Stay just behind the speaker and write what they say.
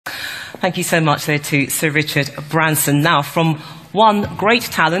Thank you so much there to Sir Richard Branson. Now, from one great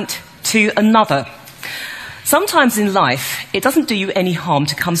talent to another. Sometimes in life, it doesn't do you any harm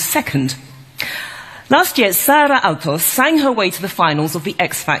to come second. Last year, Saara Aalto sang her way to the finals of the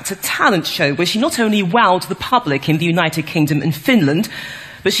X Factor talent show, where she not only wowed the public in the United Kingdom and Finland,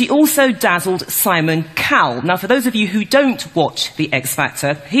 but she also dazzled Simon Cowell. Now, for those of you who don't watch the X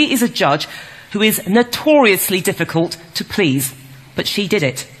Factor, he is a judge who is notoriously difficult to please, but she did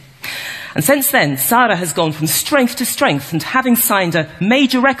it. And since then, Saara has gone from strength to strength, and having signed a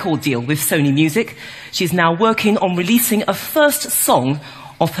major record deal with Sony Music, she's now working on releasing a first song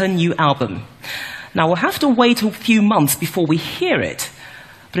of her new album. Now, we'll have to wait a few months before we hear it,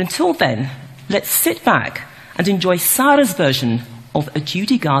 but until then, let's sit back and enjoy Saara's version of a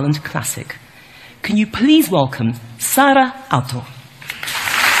Judy Garland classic. Can you please welcome Saara Aalto?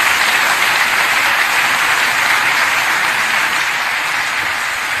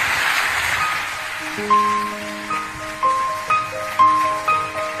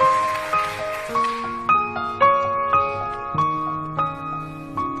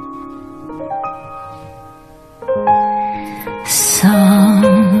 Somewhere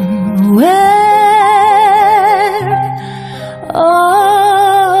over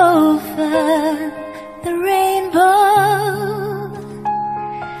the rainbow,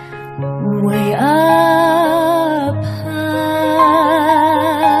 way up high,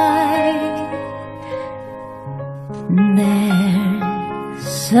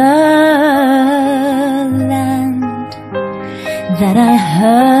 there's a land that I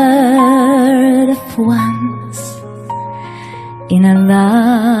heard of once in a lullaby.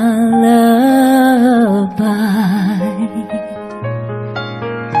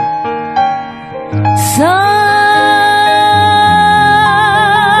 Somewhere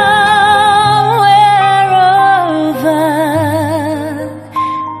over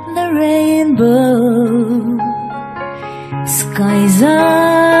the rainbow, skies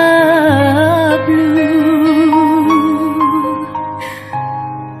are blue,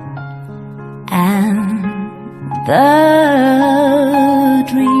 and the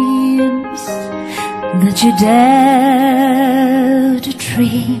dreams that you dare to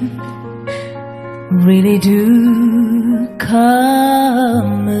dream really do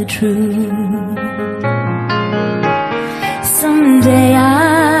come true. Someday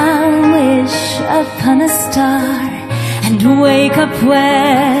I'll wish upon a star and wake up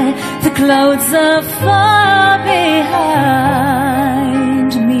where the clouds are far behind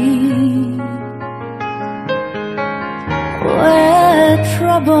me, where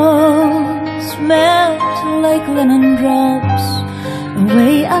troubles melt like lemon drops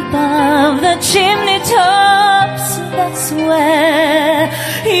way above the chimney tops. That's where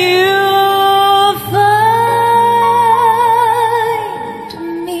you'll find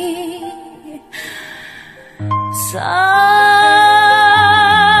me. Somewhere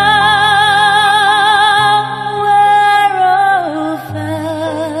over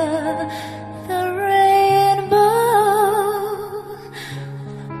the rainbow,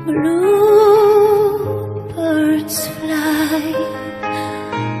 bluebirds fly,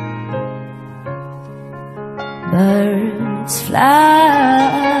 birds fly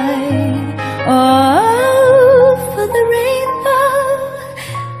over the rainbow.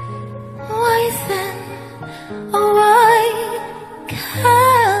 Why then, oh why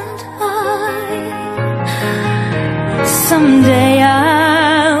can't I? Someday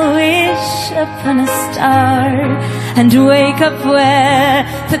I'll wish upon a star and wake up where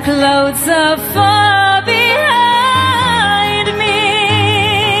the clouds are far behind me,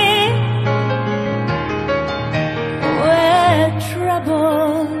 where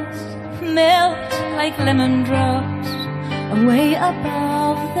troubles melt like lemon drops way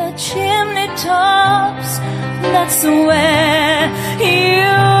above the chimney tops. That's where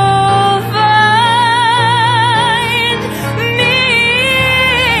you'll find me.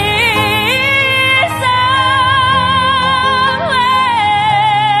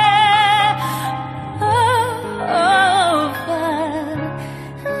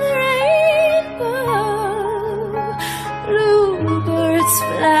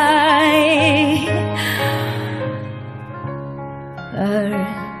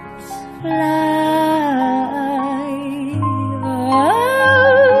 Birds fly over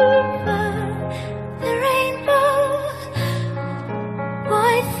the rainbow.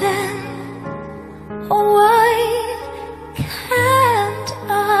 Why then, oh why can't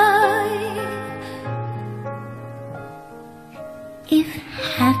I? If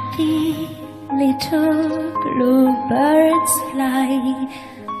happy little bluebirds fly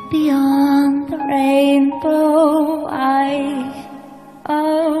beyond the rainbow,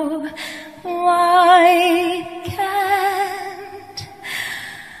 oh why can't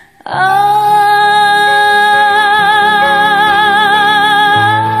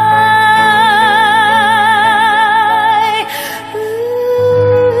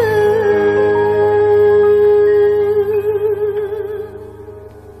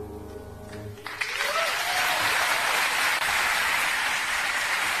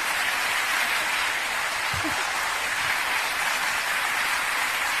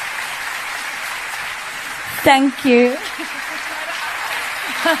Thank you.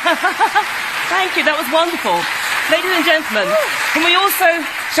 Thank you, that was wonderful. Ladies and gentlemen, can we also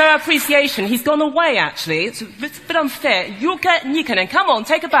show our appreciation? He's gone away, actually. It's a bit unfair. Jukka Nykänen, come on,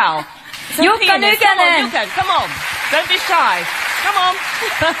 take a bow. Jukka Nykänen! Come on, don't be shy. Come on.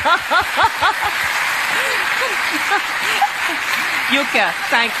 Jukka,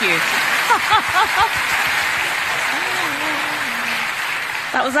 thank you.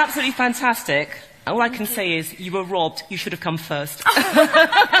 That was absolutely fantastic. All I can say is, you were robbed. You should have come first.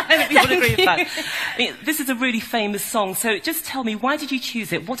 I think we would agree with that. I mean, this is a really famous song, so just tell me, why did you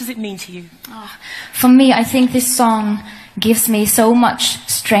choose it? What does it mean to you? For me, I think this song gives me so much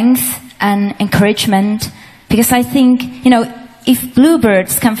strength and encouragement, because I think, you know, if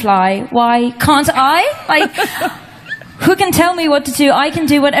bluebirds can fly, why can't I? Like, who can tell me what to do? I can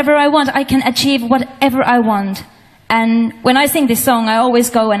do whatever I want. I can achieve whatever I want. And when I sing this song, I always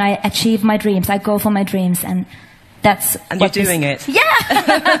go and I achieve my dreams. I go for my dreams, and that's and you're doing it.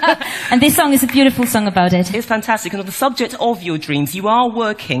 Yeah! And this song is a beautiful song about it. It's fantastic. And on the subject of your dreams, you are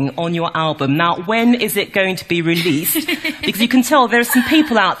working on your album. Now, when is it going to be released? Because you can tell there are some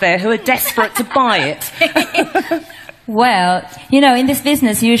people out there who are desperate to buy it. Well, you know, in this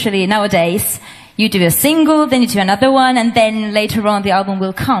business, usually nowadays, you do a single, then you do another one, and then later on the album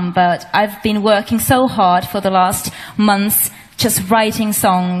will come. But I've been working so hard for the last months, just writing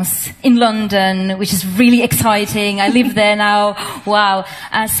songs in London, which is really exciting. I live there now. Wow.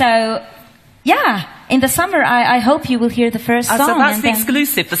 So, yeah, in the summer, I hope you will hear the first song. So that's the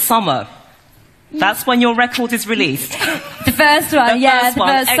exclusive, the summer. That's when your record is released. The first one, the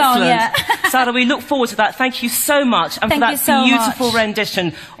first song, yeah. Saara, we look forward to that. Thank you so much. And for that beautiful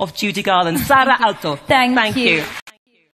rendition of Judy Garland. Saara Aalto. Thank you.